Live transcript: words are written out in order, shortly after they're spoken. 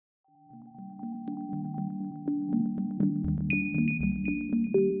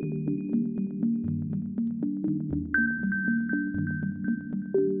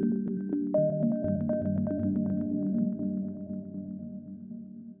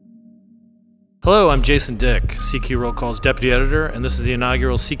Hello, I'm Jason Dick, CQ Roll Call's Deputy Editor, and this is the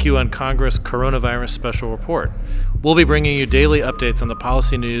inaugural CQ on Congress Coronavirus Special Report. We'll be bringing you daily updates on the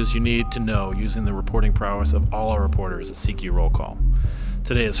policy news you need to know using the reporting prowess of all our reporters at CQ Roll Call.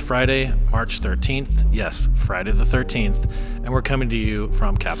 Today is Friday, March 13th. Yes, Friday the 13th, and we're coming to you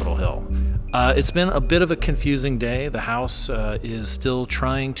from Capitol Hill. It's been a bit of a confusing day. The House is still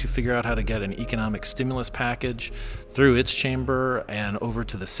trying to figure out how to get an economic stimulus package through its chamber and over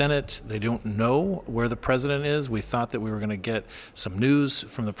to the Senate. They don't know where the president is. We thought that we were going to get some news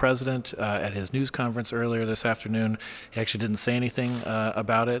from the president at his news conference earlier this afternoon. He actually didn't say anything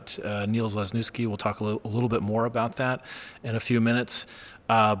about it. Niels Lesniewski will talk a little bit more about that in a few minutes.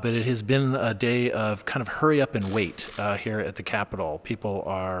 But it has been a day of kind of hurry up and wait here at the Capitol. People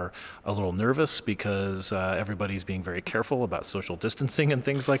are a little nervous because everybody's being very careful about social distancing and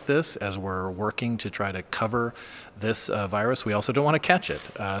things like this as we're working to try to cover this virus. We also don't want to catch it.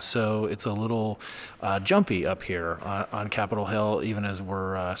 So it's a little jumpy up here on Capitol Hill, even as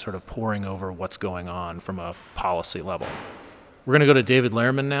we're sort of poring over what's going on from a policy level. We're going to go to David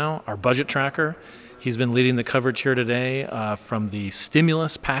Lehrman now, our budget tracker. He's been leading the coverage here today from the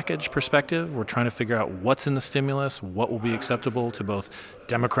stimulus package perspective. We're trying to figure out what's in the stimulus, what will be acceptable to both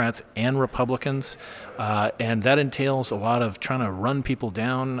Democrats and Republicans, and that entails a lot of trying to run people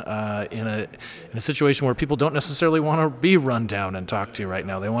down in a situation where people don't necessarily want to be run down and talked to right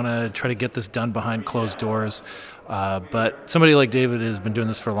now. They want to try to get this done behind closed doors, but somebody like David has been doing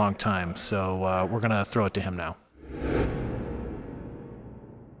this for a long time, so we're going to throw it to him now.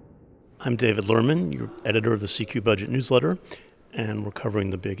 I'm David Lehrman, your editor of the CQ Budget Newsletter, and we're covering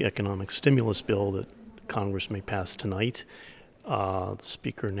the big economic stimulus bill that Congress may pass tonight.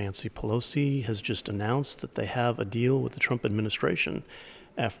 Speaker Nancy Pelosi has just announced that they have a deal with the Trump administration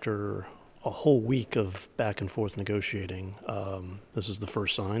after a whole week of back and forth negotiating. This is the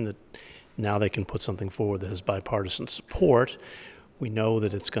first sign that now they can put something forward that has bipartisan support. We know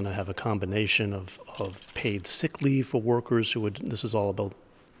that it's going to have a combination of paid sick leave for workers this is all about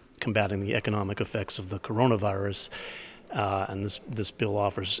combating the economic effects of the coronavirus, and this bill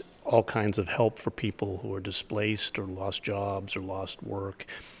offers all kinds of help for people who are displaced or lost jobs or lost work.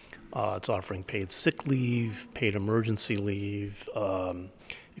 It's offering paid sick leave, paid emergency leave,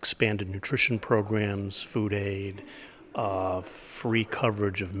 expanded nutrition programs, food aid, free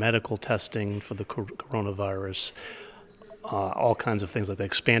coverage of medical testing for the coronavirus, all kinds of things like that,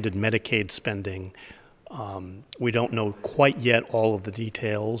 expanded Medicaid spending. We don't know quite yet all of the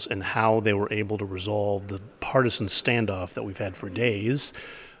details and how they were able to resolve the partisan standoff that we've had for days,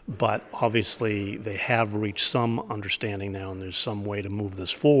 but obviously they have reached some understanding now and there's some way to move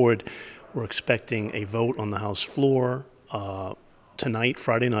this forward. We're expecting a vote on the House floor tonight,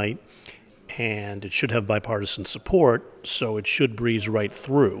 Friday night, and it should have bipartisan support, so it should breeze right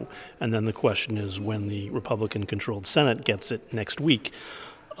through. And then the question is when the Republican-controlled Senate gets it next week,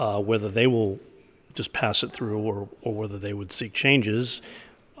 whether they will just pass it through or whether they would seek changes.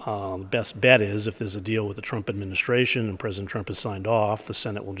 Best bet is if there's a deal with the Trump administration and President Trump has signed off, the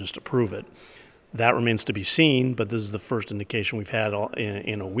Senate will just approve it. That remains to be seen, but this is the first indication we've had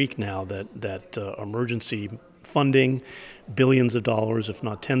in a week now that emergency funding, billions of dollars, if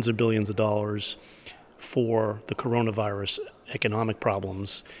not tens of billions of dollars, for the coronavirus economic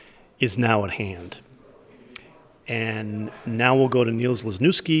problems is now at hand. And now we'll go to Niels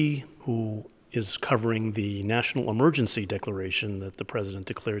Lesniewski, who is covering the national emergency declaration that the president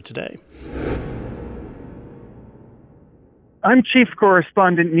declared today. I'm Chief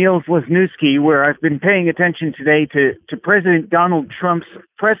Correspondent Niels Lesniewski, where I've been paying attention today to President Donald Trump's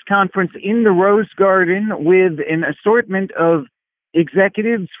press conference in the Rose Garden with an assortment of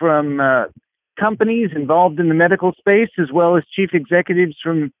executives from companies involved in the medical space, as well as chief executives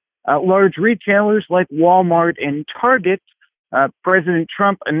from large retailers like Walmart and Target. President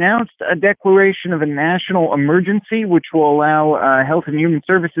Trump announced a declaration of a national emergency, which will allow Health and Human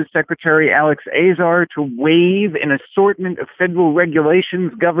Services Secretary Alex Azar to waive an assortment of federal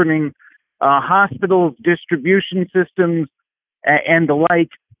regulations governing hospitals, distribution systems, and the like.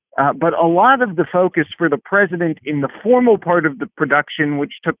 But a lot of the focus for the president in the formal part of the production,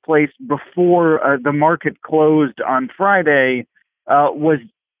 which took place before the market closed on Friday, was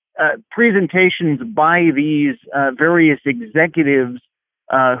presentations by these various executives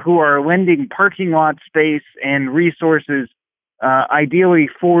who are lending parking lot space and resources, ideally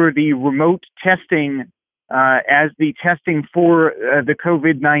for the remote testing as the testing for the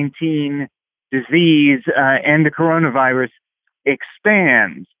COVID-19 disease and the coronavirus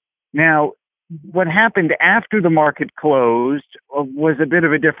expands. Now, what happened after the market closed was a bit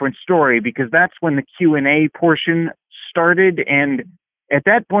of a different story, because that's when the Q&A portion started. And at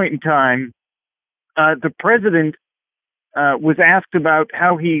that point in time, the president was asked about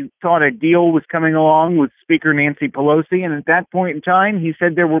how he thought a deal was coming along with Speaker Nancy Pelosi. And at that point in time, he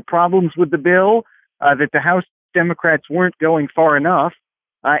said there were problems with the bill, that the House Democrats weren't going far enough.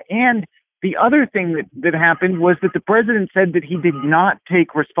 And the other thing that happened was that the president said that he did not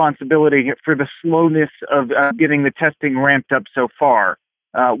take responsibility for the slowness of getting the testing ramped up so far,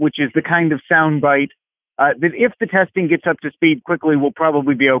 which is the kind of soundbite that if the testing gets up to speed quickly will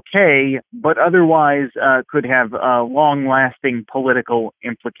probably be okay, but otherwise could have long-lasting political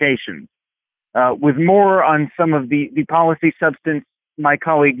implications. With more on some of the policy substance, my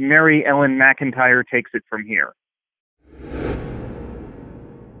colleague Mary Ellen McIntyre takes it from here.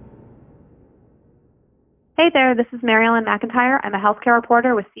 Hey there, this is Mary Ellen McIntyre. I'm a healthcare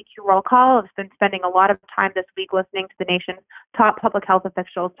reporter with CQ Roll Call. I've been spending a lot of time this week listening to the nation's top public health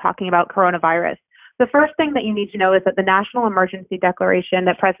officials talking about coronavirus. The first thing that you need to know is that the national emergency declaration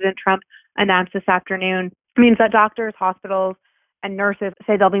that President Trump announced this afternoon means that doctors, hospitals, and nurses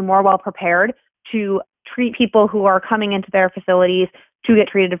say they'll be more well prepared to treat people who are coming into their facilities to get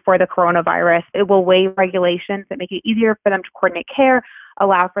treated for the coronavirus. It will waive regulations that make it easier for them to coordinate care,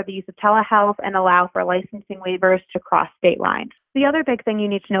 allow for the use of telehealth, and allow for licensing waivers to cross state lines. The other big thing you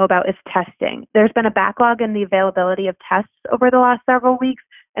need to know about is testing. There's been a backlog in the availability of tests over the last several weeks,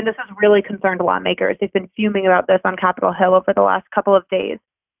 and this has really concerned lawmakers. They've been fuming about this on Capitol Hill over the last couple of days.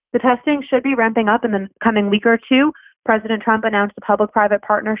 The testing should be ramping up in the coming week or two. President Trump announced a public-private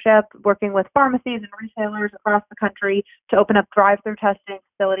partnership working with pharmacies and retailers across the country to open up drive-through testing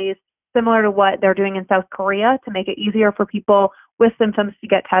facilities, similar to what they're doing in South Korea, to make it easier for people with symptoms to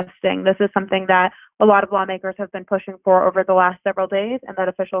get testing. This is something that a lot of lawmakers have been pushing for over the last several days, and that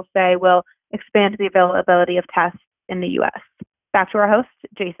officials say will expand the availability of tests in the U.S. Back to our host,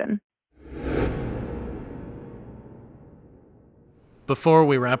 Jason. Before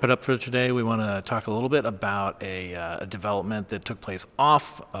we wrap it up for today, we want to talk a little bit about a development that took place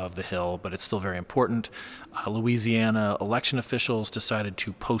off of the Hill, but it's still very important. Louisiana election officials decided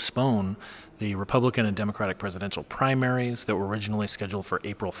to postpone the Republican and Democratic presidential primaries that were originally scheduled for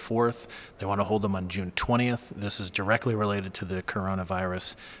April 4th. They want to hold them on June 20th. This is directly related to the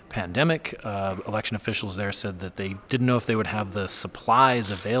coronavirus pandemic. Election officials there said that they didn't know if they would have the supplies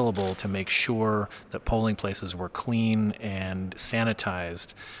available to make sure that polling places were clean and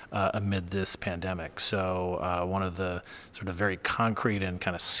sanitized amid this pandemic. So one of the sort of very concrete and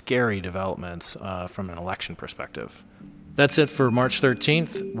kind of scary developments from an election perspective. That's it for March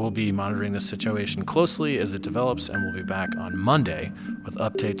 13th. We'll be monitoring this situation closely as it develops, and we'll be back on Monday with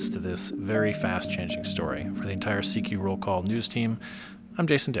updates to this very fast-changing story. For the entire CQ Roll Call news team, I'm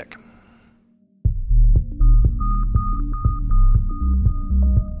Jason Dick.